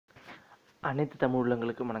அனைத்து தமிழ்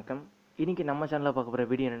உள்ளங்களுக்கும் வணக்கம். இன்றைக்கி நம்ம சேனலில் பார்க்க போகிற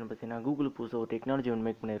வீடியோ என்னென்னு பார்த்தீங்கன்னா, கூகுள் புதுசாக ஒரு டெக்னாலஜி ஒன்று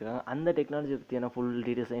மேக் பண்ணியிருக்காங்க. அந்த டெக்னாலஜி பற்றியான ஃபுல்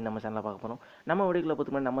டீட்டெயில்ஸையும் நம்ம சேனலில் பார்க்க போகிறோம். நம்ம வீடியோக்குள்ள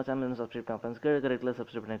பார்த்து நம்ம சேனல் இன்னும் சப்ஸ்கிரைப் பண்ண ஃப்ரெண்ட்ஸ் கீழே ரெட்டில்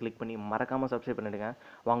சப்ஸ்கிரைப் பண்ணி கிளிக் பண்ணி மறக்காமல் சப்ஸ்கிரைப் பண்ணிவிடுங்க.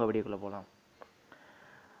 வாங்க வீடியோக்குள்ளே போகலாம்.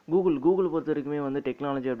 கூகுள் பொறுத்த வரைக்குமே வந்து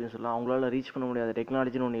டெக்னாலஜி அப்படின்னு சொல்லலாம். அவங்களால ரீச் பண்ண முடியாத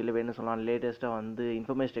டெக்னாலஜின்னு ஒன்று இல்லைன்னு சொல்லலாம். லேட்டஸ்ட்டாக வந்து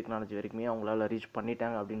இன்ஃபர்மேஷன் டெக்னாலஜி வரைக்குமே அவங்களால ரீச்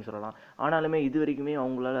பண்ணிட்டாங்க அப்படின்னு சொல்லலாம். ஆனாலுமே இது வரைக்குமே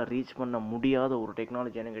அவங்களால ரீச் பண்ண முடியாத ஒரு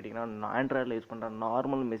டெக்னாலஜி என்ன கேட்டிங்கன்னா, ஆண்ட்ராய்டில் யூஸ் பண்ணுற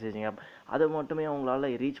நார்மல் மெசேஜிங் ஆப். அதை மட்டுமே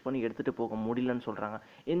அவங்களால ரீச் பண்ணி எடுத்துகிட்டு போக முடியலன்னு சொல்கிறாங்க.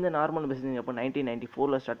 இந்த நார்மல் மெசேஜிங் ஆப்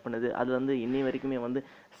 1994 ஸ்டார்ட் பண்ணுது. அது வந்து இன்னி வரைக்குமே வந்து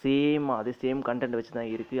சேம் கண்டென்ட் வச்சு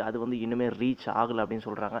தான் இருக்குது. அது வந்து இன்னுமே ரீச் ஆகலை அப்படின்னு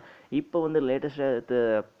சொல்கிறாங்க. இப்போ வந்து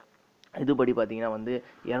லேட்டஸ்ட்டாக இதுபடி பார்த்தீங்கன்னா வந்து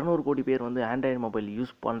 200 கோடி பேர் வந்து ஆண்ட்ராய்டு மொபைல் யூஸ்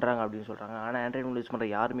பண்ணுறாங்க அப்படின்னு சொல்கிறாங்க. ஆனால் ஆண்ட்ராய்டு மொபைல் யூஸ் பண்ணுற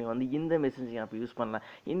யாருமே வந்து இந்த மெசேஜிங் ஆப் யூஸ் பண்ணல.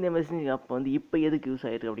 இந்த மெசேஜிங் ஆப் வந்து இப்போ எதுக்கு யூஸ்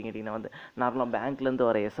ஆகிருக்கு அப்படின்னு கேட்டிங்கன்னா வந்து நார்மலாக பேங்க்லேருந்து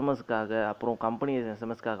வர எஸ்எம்எஸ்க்காக அப்புறம் கம்பெனி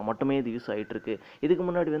எஸ்எம்எஸ்க்காக மட்டுமே இது யூஸ் ஆகிட்டுருக்கு. இதுக்கு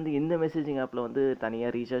முன்னாடி வந்து இந்த மெசேஜிங் ஆப்பில் வந்து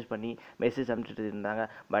தனியாக ரீசார்ஜ் பண்ணி மெசேஜ் அனுப்பிச்சிட்டு இருந்தாங்க.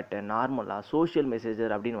 பட் நார்மலாக சோஷியல்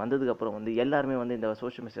மெசேஜர் அப்படின்னு வந்ததுக்கப்புறம் வந்து எல்லாருமே வந்து இந்த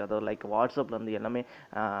சோஷியல் மெசேஜ் அதாவது லைக் வாட்ஸ்அப்பில் வந்து எல்லாமே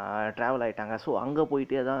ட்ராவல் ஆகிட்டாங்க. ஸோ அங்கே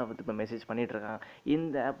போயிட்டே தான் வந்து இப்போ மெசேஜ் பண்ணிகிட்ருக்காங்க.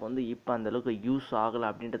 இந்த ஆப் வந்து இப்போ அந்தளவுக்கு யூஸ் ஆகலை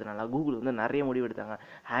அப்படின்றதுனால கூகுள் வந்து நிறைய முடிவு எடுத்தாங்க.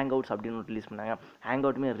 ஹேங் அவுட்ஸ் அப்படின்னு ஒன்று ரிலீஸ் பண்ணாங்க. ஹேங்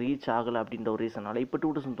அவுட்டுமே ரீச் ஆகலை அப்படின்ற ஒரு ரீசனால இப்போ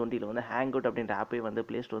 2020 வந்து ஹேங் அவுட் அப்படின்ற ஆப்பே வந்து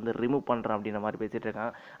ப்ளே ஸ்டோர் வந்து ரிமூவ் பண்ணுறேன் அப்படின்ற மாதிரி பேசிகிட்டு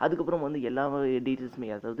இருக்காங்க. அதுக்கப்புறம் வந்து எல்லா டீட்டெயில்ஸுமே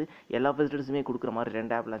அதாவது எல்லா ஃபெசிலிட்டிஸுமே கொடுக்குற மாதிரி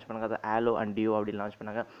 2 ஆப் லான்ச் பண்ணாங்க. அது ஆலோ அண்ட் டியோ அப்படின்னு லான்ச்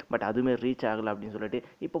பண்ணாங்க. பட் அதுவுமே ரீச் ஆகலை அப்படின்னு சொல்லிட்டு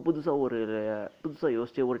இப்போ புதுசாக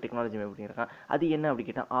யோசிச்சு ஒரு டெக்னாலஜி மேக் பண்ணியிருக்காங்க. அது என்ன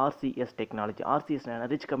அப்படின்னு கேட்டால் RCS technology. RCS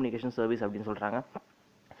rich communication service அப்படின்னு சொல்கிறாங்க.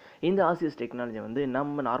 இந்த RCS டெக்னாலஜி வந்து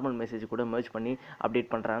நம்ம நார்மல் மெசேஜ் கூட மெர்ஜ் பண்ணி அப்டேட்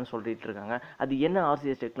பண்ணுறான்னு சொல்லிட்டு இருக்காங்க. அது என்ன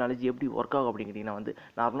RCS டெக்னாலஜி எப்படி ஒர்க் ஆகும் அப்படிங்கிறீங்கன்னா வந்து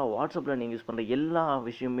நார்மலாக வாட்ஸ்அப்பில் நீங்கள் யூஸ் பண்ணுற எல்லா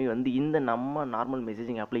விஷயமே வந்து இந்த நம்ம நார்மல்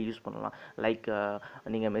மெசேஜிங் ஆப்பில் யூஸ் பண்ணலாம். லைக்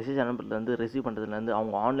நீங்கள் மெசேஜ் அனுப்புறதுலேருந்து ரிசீவ் பண்ணுறதுலேருந்து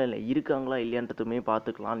அவங்க ஆன்லைனில் இருக்காங்களா இல்லையான்றதுமே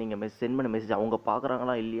பார்த்துக்கலாம். நீங்கள் சென்ட் பண்ண மெசேஜ் அவங்க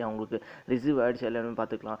பார்க்குறாங்களா இல்லையா, அவங்களுக்கு ரிசீவ் ஆகிடுச்சு எல்லாமே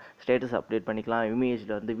பார்த்துக்கலாம். ஸ்டேட்டஸ் அப்டேட் பண்ணிக்கலாம்.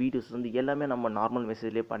 இமேஜில் வந்து வீடியோஸ் வந்து எல்லாமே நம்ம நார்மல்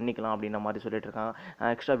மெசேஜ்லேயே பண்ணிக்கலாம் அப்படின்ற மாதிரி சொல்லிட்டு இருக்காங்க.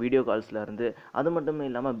 எக்ஸ்ட்ரா வீடியோ கால்ஸ்லேருந்து அது மட்டும்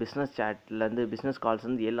இல்லாமல் பிஸ்னஸ் சாட்லேருந்து பிஸ்னஸ் கால்ஸ்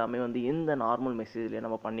வந்து எல்லாமே வந்து இந்த நார்மல் மெசேஜ்லேயே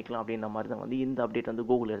நம்ம பண்ணிக்கலாம் அப்படின்ற மாதிரி தான் வந்து இந்த அப்டேட் வந்து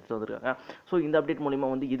கூகுள் எடுத்துகிட்டு வந்திருக்காங்க. ஸோ இந்த அப்டேட் மூலிமா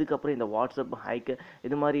வந்து இதுக்கப்புறம் இந்த வாட்ஸ்அப் ஹைக்கு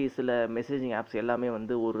இது மாதிரி சில மெசேஜிங் ஆப்ஸ் எல்லாமே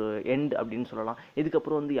வந்து ஒரு எண்ட் அப்படின்னு சொல்லலாம்.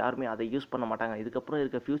 இதுக்கப்புறம் வந்து யாருமே அதை யூஸ் பண்ண மாட்டாங்க. இதுக்கப்புறம்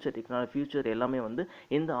இருக்க ஃபியூச்சர் எல்லாமே வந்து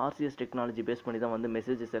இந்த RCS டெக்னாலஜி பேஸ் பண்ணி தான் வந்து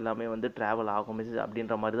மெசேஜஸ் எல்லாமே வந்து ட்ராவல் ஆகும் மெசேஜ்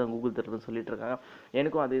அப்படின்ற மாதிரி தான் கூகுள் தரப்பு சொல்லிட்டு இருக்காங்க.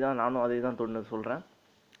 நானும் அதே தான் தோணுன்னு சொல்கிறேன்.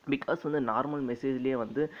 பிகாஸ் வந்து நார்மல் மெசேஜ்லேயே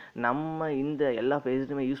வந்து நம்ம இந்த எல்லா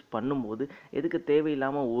ஃபெசிலிட்டியுமே யூஸ் பண்ணும்போது எதுக்கு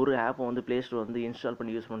தேவையில்லாமல் ஒரு ஆப்பை வந்து ப்ளே ஸ்டோர் வந்து இன்ஸ்டால்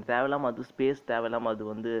பண்ணி யூஸ் பண்ணணும். தேவையில்லாமல் அது ஸ்பேஸ் தேவையில்லாமல் அது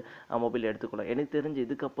வந்து மொபைல் எடுத்துக்கலாம். எனக்கு தெரிஞ்சு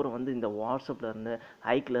இதுக்கப்புறம் வந்து இந்த வாட்ஸ்அப்லேருந்து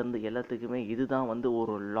ஹைக்லேருந்து எல்லாத்துக்குமே இதுதான் வந்து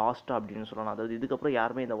ஒரு லாஸ்ட்டாக அப்படின்னு சொல்லலாம். அதாவது இதுக்கப்புறம்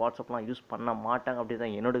யாருமே இந்த வாட்ஸ்அப்லாம் யூஸ் பண்ண மாட்டாங்க அப்படின்னு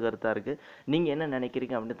தான் என்னோட கருத்தாக இருக்குது. நீங்கள் என்ன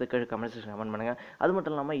நினைக்கிறீங்க அப்படின்றத கமெண்ட் செக்ஷன் கமெண்ட் பண்ணுங்கள். அது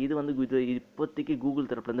மட்டும் இல்லாமல் இது வந்து இப்போதைக்கு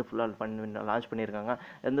கூகுள் தரப்புலேருந்து ஃபுல்லாக லான்ச் பண்ணியிருக்காங்க.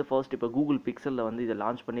 வந்து ஃபர்ஸ்ட் இப்போ கூகுள் பிக்சலில் வந்து இதை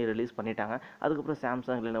லான்ச் பண்ணி ரிலீஸ் பண்ணிட்டாங்க. அதுக்கப்புறம்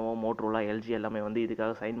சாம்சங், லெனோவோ, மோட்டோரோலா, LG எல்லாமே வந்து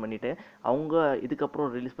இதுக்காக சைன் பண்ணிவிட்டு அவங்க இதுக்கப்புறம்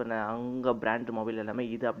ரிலீஸ் பண்ண அவங்க பிராண்ட் மொபைல் எல்லாமே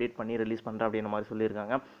இது அப்டேட் பண்ணி ரிலீஸ் பண்ணுறேன் அப்படின்ற மாதிரி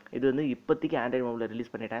சொல்லியிருக்காங்க. இது வந்து இப்போதைக்கு ஆண்ட்ராய்டு மொபைலில்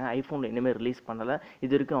ரிலீஸ் பண்ணிட்டாங்க. ஐஃபோனில் இனிமேல் ரிலீஸ் பண்ணலை.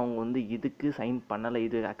 இது வரைக்கும் அவங்க வந்து இதுக்கு சைன் பண்ணலை,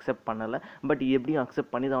 இது அக்செப்ட் பண்ணலை. பட் எப்படியும்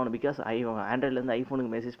அக்செப்ட் பண்ணி தான் ஆகணும். பிகாஸ் ஆண்ட்ராய்ட்லேருந்து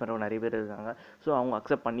ஐஃபோனுக்கு மெசேஜ் பண்ணுறவங்க நிறைய பேர் இருக்காங்க. ஸோ அவங்க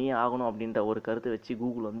அக்செப்ட் பண்ணியே ஆகணும் அப்படின்ற ஒரு கருத்தை வச்சு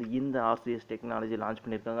கூகுள் வந்து இந்த RCS டெக்னாலஜி லான்ச்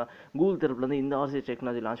பண்ணியிருக்காங்க. கூகுள் தரப்புலேருந்து இந்த RCS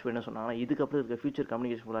டெக்னாலஜி லான்ச் பண்ணி சொன்னாங்கன்னா இதுக்கப்புறம் இருக்க ஃபியூச்சர்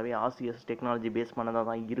கம்யூனிகேஷன் ஃபுல்லாகவே RCS டெக்னாலஜி பேஸ் பண்ணதாக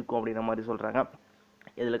தான் இருக்கும் அப்படின்ற மாதிரி சொல்கிறாங்க.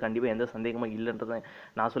 இதில் கண்டிப்பாக எந்த சந்தேகமும் இல்லைன்றதை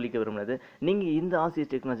நான் சொல்லிக்க விரும்புனது. நீங்கள் இந்த RCS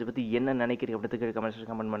டெக்னாலஜி பற்றி என்ன நினைக்கிறீங்க அப்படின்றதுக்கு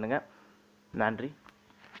கமெண்ட் பண்ணுங்கள். நன்றி.